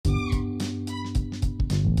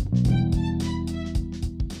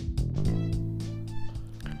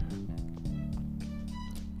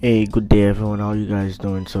Hey, good day everyone. How you guys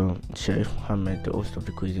doing? So, Sharif Muhammad, the host of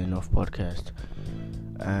the Crazy Enough podcast,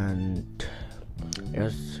 and I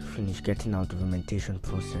just finished getting out of the meditation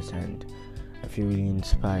process, and I feel really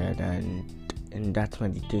inspired. And in that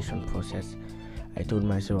meditation process, I told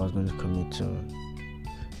myself I was going to commit to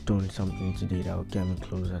doing something today that would get me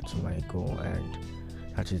closer to my goal, and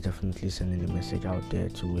that is definitely sending a message out there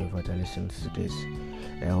to whoever that listens to this.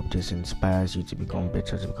 I hope this inspires you to become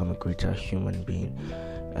better, to become a greater human being,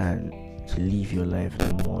 and to live your life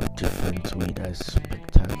in a more different way that's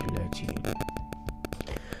spectacular to you.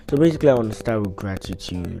 So basically, I want to start with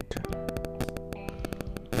gratitude.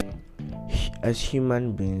 As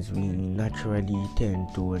human beings, we naturally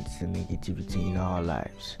tend towards the negativity in our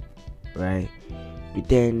lives, right? We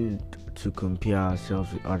tend to compare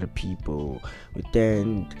ourselves with other people. We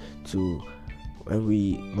tend to, when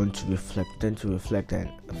we want to reflect, and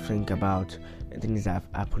think about the things that have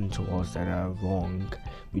happened to us that are wrong.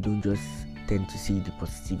 We don't just tend to see the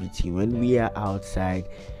positivity. When we are outside,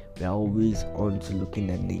 we are always on to looking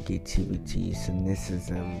at negativity,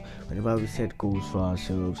 cynicism. Whenever we set goals for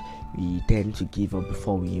ourselves, we tend to give up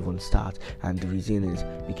before we even start. And the reason is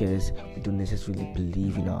because we don't necessarily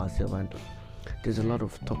believe in ourselves. And there's a lot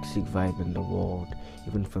of toxic vibe in the world,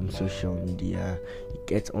 even from social media. You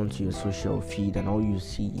get onto your social feed and all you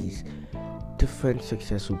see is different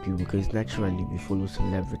successful people, because naturally we follow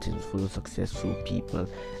celebrities, we follow successful people,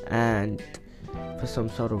 and for some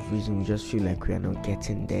sort of reason we just feel like we are not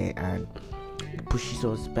getting there, and it pushes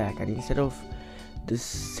us back. And instead of this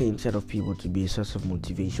same set of people to be a source of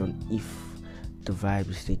motivation, if the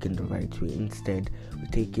vibe is taken the right way, instead we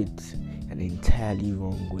take it an entirely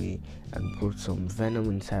wrong way and put some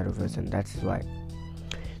venom inside of us, and that's why it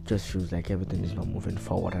just feels like everything is not moving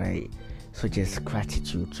forward. And I suggest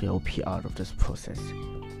gratitude to help you out of this process.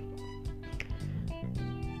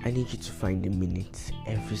 I need you to find a minute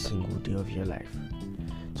every single day of your life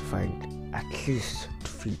to find at least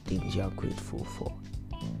 3 things you are grateful for.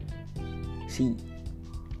 See,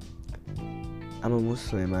 I'm a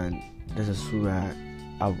Muslim, and there's a surah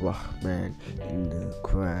Ar-Rahman in the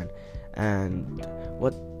Quran, and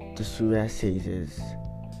what the surah says is,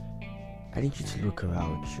 I need you to look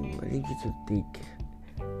around you. I need you to take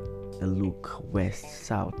a look west,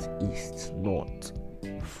 south, east, north,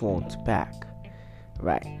 front, back,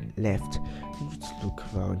 right, left. I need you to look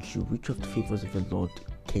around you. Which of the favors of the Lord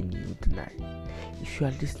can you deny? If you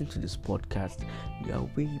are listening to this podcast, you are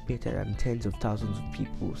way better than tens of thousands of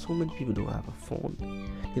people. So many people don't have a phone,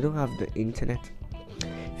 they don't have the internet.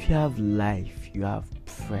 If you have life, you have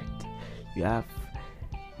breath, you have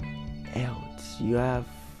health, you have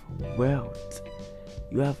wealth,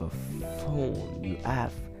 you have a phone, you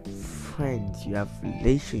have friends, you have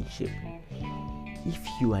relationship. If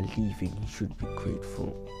you are living, you should be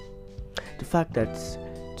grateful. The fact that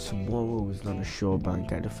tomorrow is not a sure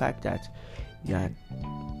bank, and the fact that you're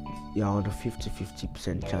on a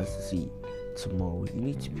 50% chance to see tomorrow, you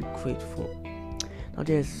need to be grateful. Now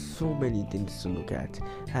there's so many things to look at,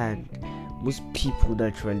 and most people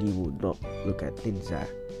naturally would not look at things that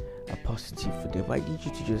are positive for them. I need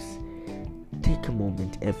you to just take a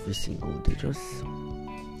moment every single day, just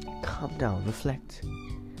calm down, reflect,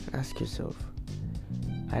 and ask yourself,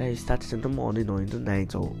 either you start in the morning or in the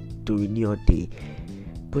night or during your day,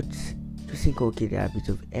 but just think, okay, the habit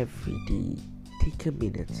of every day. Take a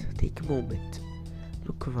minute, take a moment,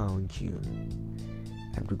 look around you,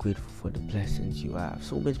 and be grateful for the blessings you have.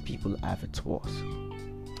 So many people have it worse,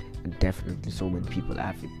 and definitely so many people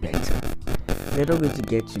have it better. They're not going to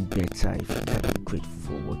get you better if you can't be grateful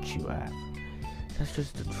for what you have. That's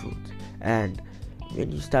just the truth. And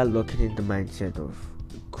when you start looking in the mindset of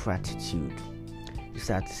gratitude, you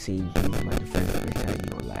start seeing things manifest better in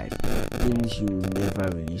your life. Things you never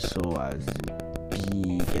really saw as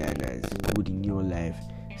big and as good in your life,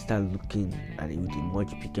 start looking at it with a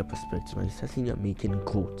much bigger perspective, and you start seeing you're making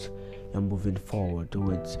growth. You're moving forward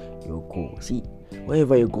towards your goal. See,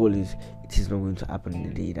 whatever your goal is, it is not going to happen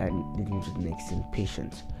in a day. That leading to the next thing,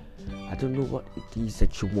 patience. I don't know what it is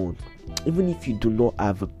that you want. Even if you do not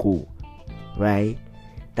have a goal, right?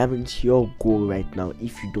 That means your goal right now,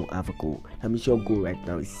 if you don't have a goal, that means your goal right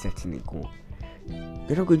now is setting a goal.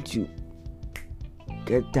 You're not going to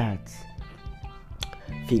get that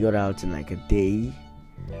figured out in like a day.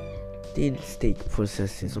 Things take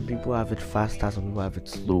processes. Some people have it faster, some people have it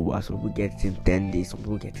slower, some people get it in 10 days, some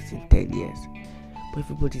people get it in 10 years. But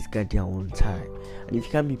everybody's got their own time. And if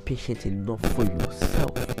you can't be patient enough for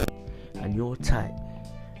yourself and your time,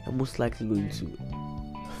 you're most likely going to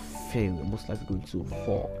fail, you're most likely going to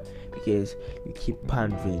fall, because you keep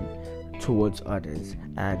pandering towards others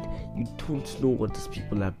and you don't know what these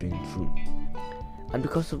people have been through. And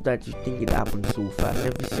because of that, you think it happens so fast.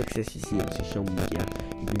 Every success you see on social media,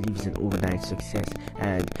 you believe it's an overnight success,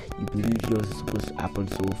 and you believe yours is supposed to happen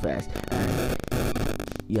so fast, and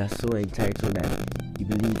you are so entitled that you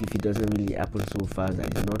believe if it doesn't really happen so fast, that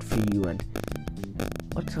it's not for you. And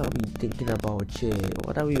what are we thinking about here?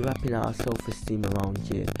 What are we wrapping our self-esteem around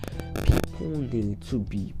here? People need to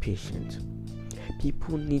be patient.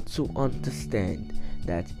 People need to understand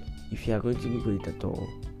that if you are going to be great at all,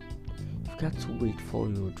 you've got to wait for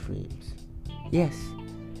your dreams. Yes,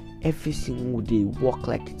 every single day, work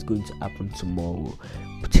like it's going to happen tomorrow.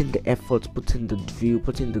 Put in the effort, put in the drill,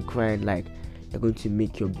 put in the grind, like you're going to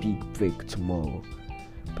make your big break tomorrow.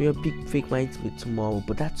 But your big break might be tomorrow,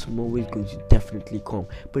 but that tomorrow is going to definitely come.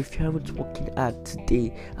 But if you haven't working hard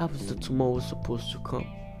today, how is the tomorrow supposed to come?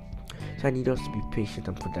 So I need us to be patient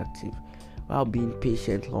and productive. While being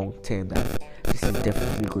patient long term, that this is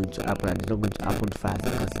definitely going to happen, and it's not going to happen fast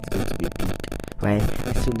because it's going to be big, right?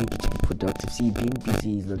 I still need you to be productive. See, being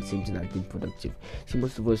busy is not the same thing as being productive. See,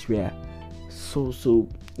 most of us, we are so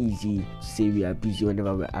easy to say we are busy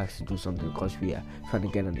whenever we're asked to do something because we are trying to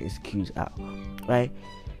get an excuse out, right?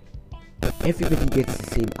 Everybody gets the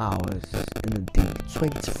same hours in a day,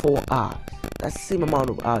 24 hours. That's the same amount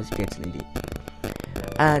of hours you get in a day.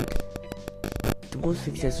 And the most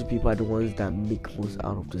successful people are the ones that make most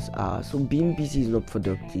out of this hour. So being busy is not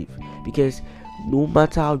productive, because no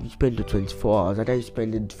matter how you spend the 24 hours, either you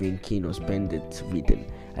spend it drinking or spend it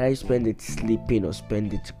reading, either you spend it sleeping or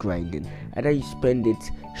spend it grinding, either you spend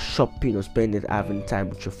it shopping or spend it having time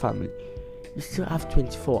with your family, you still have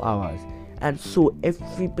 24 hours. And so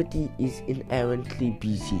everybody is inherently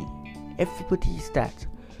busy. Everybody is that.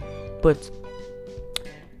 But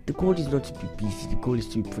the goal is not to be busy, the goal is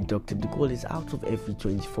to be productive. The goal is, out of every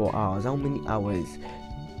 24 hours, how many hours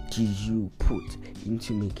do you put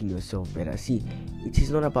into making yourself better? See, it is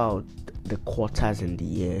not about the quarters and the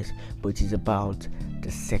years, but it is about the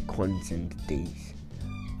seconds and the days.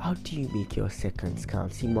 How do you make your seconds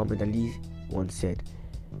count? See, Muhammad Ali once said,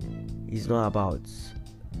 it's not about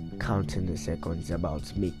counting the seconds, it's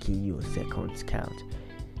about making your seconds count.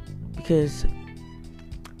 Because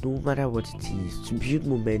no matter what it is, to build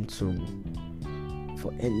momentum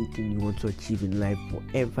for anything you want to achieve in life,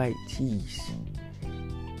 whatever it is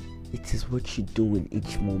what you do in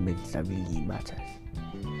each moment that really matters.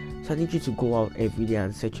 So I need you to go out every day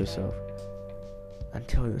and set yourself and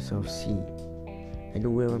tell yourself, see, I know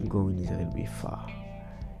where I'm going is a little bit far,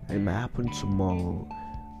 and it might happen tomorrow,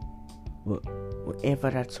 but whatever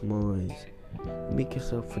that tomorrow is, make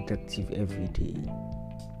yourself productive every day.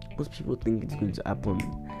 Most people think it's going to happen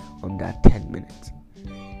on that 10 minutes.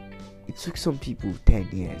 It took some people 10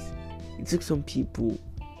 years. It took some people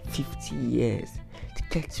 50 years to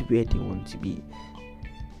get to where they want to be.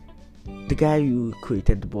 The guy who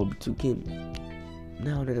created the bulb, took him I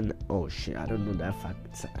don't know that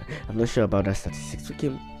fact. I'm not sure about that statistics. Took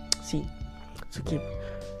him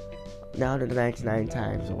 99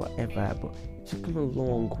 times or whatever, but it took him a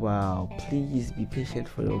long while. Please be patient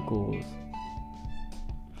for your goals.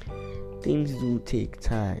 Things do take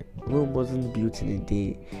time. Rome wasn't built in a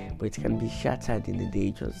day, but it can be shattered in a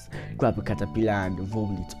day. Just grab a caterpillar and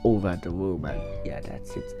roll it over the Rome, and yeah,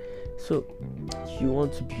 that's it. So, if you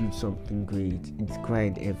want to build something great, it's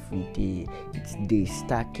grind every day. It's day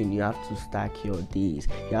stacking. You have to stack your days.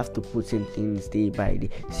 You have to put in things day by day.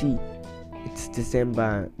 See, it's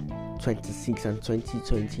December 26 and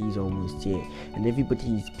 2020 is almost here, and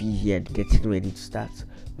everybody is busy and getting ready to start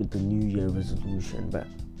with the New Year resolution. But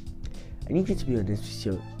I need you to be honest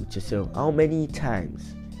with yourself. How many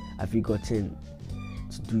times have you gotten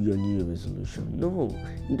to do your New Year resolution? No,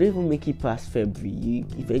 you don't even make it past February. You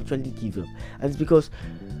eventually give up, and it's because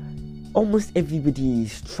almost everybody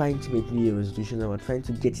is trying to make New Year resolutions and trying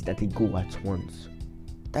to get it at a go at once.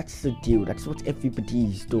 That's the deal. That's what everybody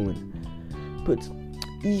is doing. But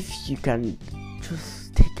if you can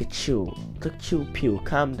just take a chill pill,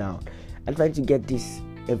 calm down, and try to get this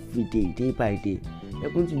every day, day by day,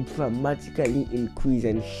 you're going to dramatically increase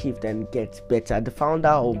and shift and get better. The founder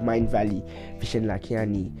of Mindvalley, Vishen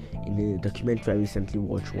Lakhiani, in a documentary I recently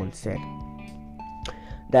watched, once said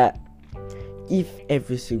that if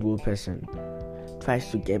every single person tries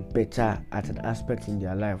to get better at an aspect in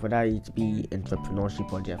their life, whether it be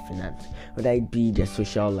entrepreneurship or their finance, whether it be their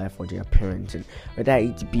social life or their parenting, whether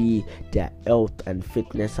it be their health and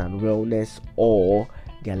fitness and wellness, or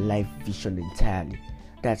their life vision entirely,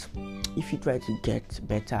 that if you try to get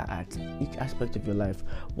better at each aspect of your life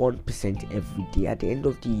 1% every day, at the end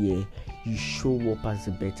of the year you show up as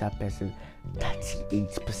a better person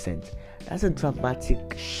 38%. That's a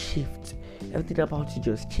dramatic shift. Everything about you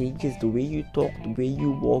just changes. The way you talk, the way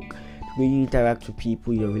you walk, the way you interact with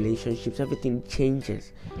people, your relationships, everything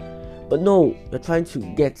changes. But no, you're trying to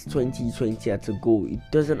get 2020 at a goal. It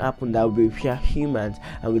doesn't happen that way. We are humans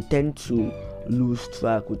and we tend to lose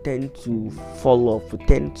track, we tend to fall off, we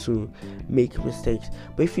tend to make mistakes.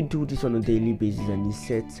 But if you do this on a daily basis and you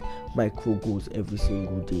set micro goals every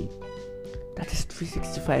single day, that is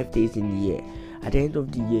 365 days in the year. At the end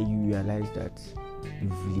of the year, you realize that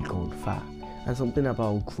you've really gone far. And something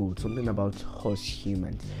about growth, something about us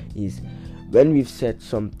humans is when we've set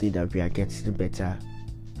something that we are getting better,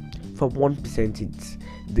 from 1% it's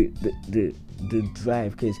the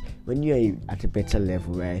drive, because when you're at a better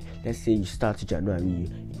level, right, let's say you start January, you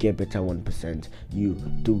get better 1%, you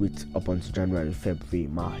do it up until January, February,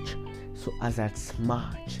 March. So as at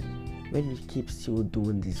March, when you keep still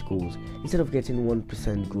doing these goals, instead of getting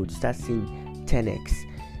 1% growth, you start seeing 10x,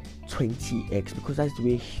 20x, because that's the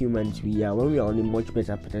way humans we are. When we are on a much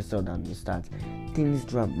better pedestal than we start, things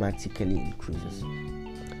dramatically increases.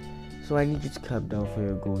 So I need you to calm down for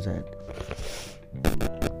your goals and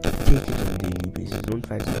take it on a daily basis. Don't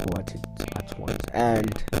try to go at it at once.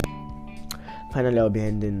 And finally, I'll be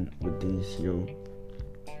ending with this.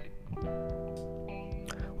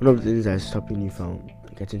 One of the things that's stopping you from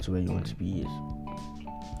getting to where you want to be is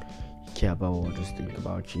you care about what others think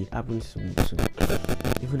about you. It happens to me too.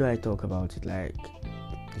 Even though I talk about it like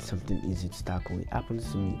it's something easy to tackle, it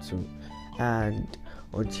happens to me too. And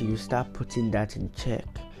until you start putting that in check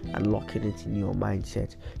and locking it in your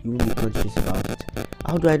mindset, you will be conscious about it.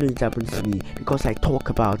 How do I know it happens to me? Because I talk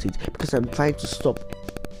about it, because I'm trying to stop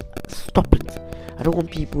it. I don't want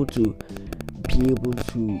people to be able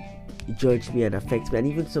to judge me and affect me, and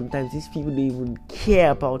even sometimes these people don't even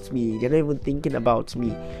care about me, they're not even thinking about me,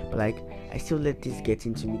 but like I still let this get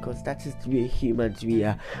into me, because that is the way humans we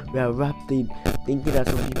are wrapped in thinking that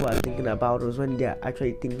some people are thinking about us when they're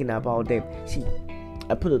actually thinking about them. See,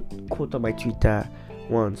 I put a quote on my Twitter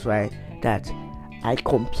once, right, that I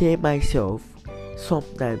compare myself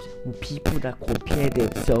sometimes with people that compare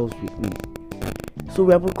themselves with me. So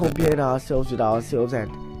we're both comparing ourselves with ourselves,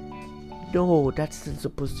 and no, that's not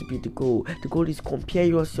supposed to be the goal. The goal is compare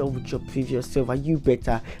yourself with your previous self. Are you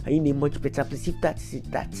better? Are you in a much better place? If that's it,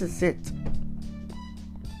 that is it.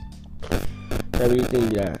 I really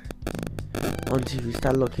think that until you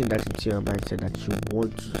start locking that into your mindset that you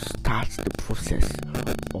want to start the process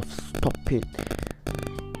of stopping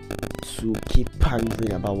to keep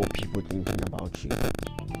pondering about what people are thinking about you,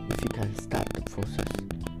 if you can start the process,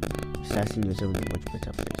 you start seeing yourself in a much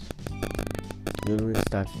better place. You don't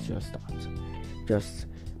start with your start. Just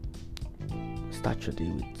start your day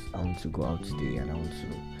with, I want to go out today and I want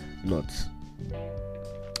to not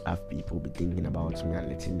have people be thinking about me and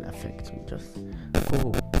letting it affect me. Just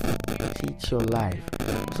go. See, it's your life.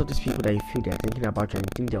 So these people that you feel they're thinking about you and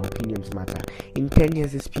you think their opinions matter, in 10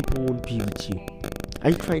 years these people won't be with you. Are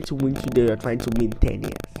you trying to win today or trying to win 10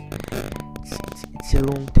 years? It's a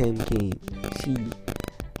long term game. See,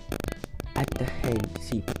 at the end,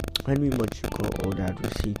 see, when we much grow older, we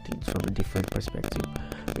see things from a different perspective.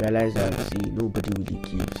 Realize that, see, nobody really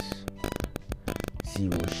gives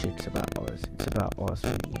zero shits about us. It's about us,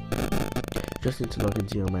 really. Just need to log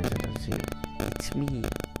into your mindset and say, it's me.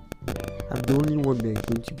 I'm the only one that's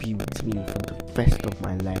going to be with me for the rest of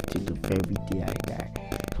my life till the very day I die.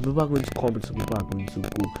 Some people are going to come, some people are going to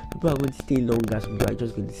go. People are going to stay longer, some people are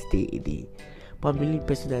just going to stay a day. But I'm the only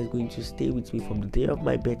person that is going to stay with me from the day of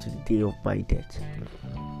my birth to the day of my death.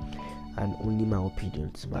 And only my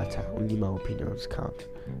opinions matter, only my opinions count.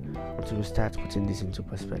 Until we start putting this into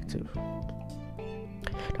perspective,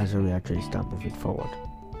 that's when we actually start moving forward.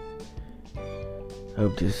 I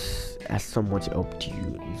hope this has somewhat helped you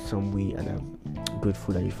in some way, and I'm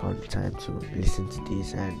grateful that you found the time to listen to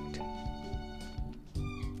this and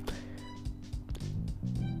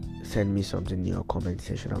send me something in your comment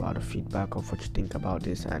section about the feedback of what you think about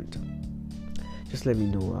this, and just let me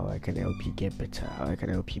know how I can help you get better, how I can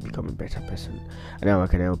help you become a better person, and how I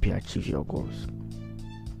can help you achieve your goals.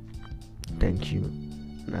 Thank you,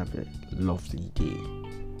 and have a lovely day.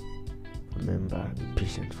 Remember, be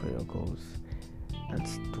patient for your goals, and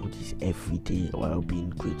do this every day while being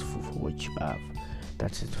grateful for what you have.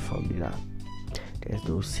 That is the formula. There's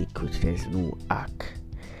no secret, there's no hack,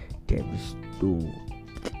 there is no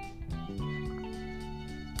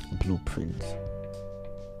blueprint.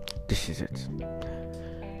 This is it.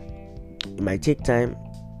 It might take time,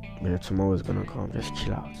 but tomorrow is gonna come. Just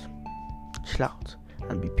chill out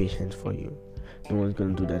and be patient for you. No one's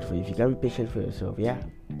gonna do that for you. If you can be patient for yourself,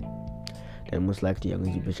 then most likely you're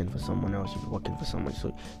going to be patient for someone else. You'll be working for someone.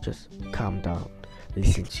 So just calm down,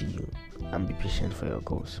 listen to you, and be patient for your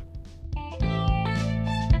goals.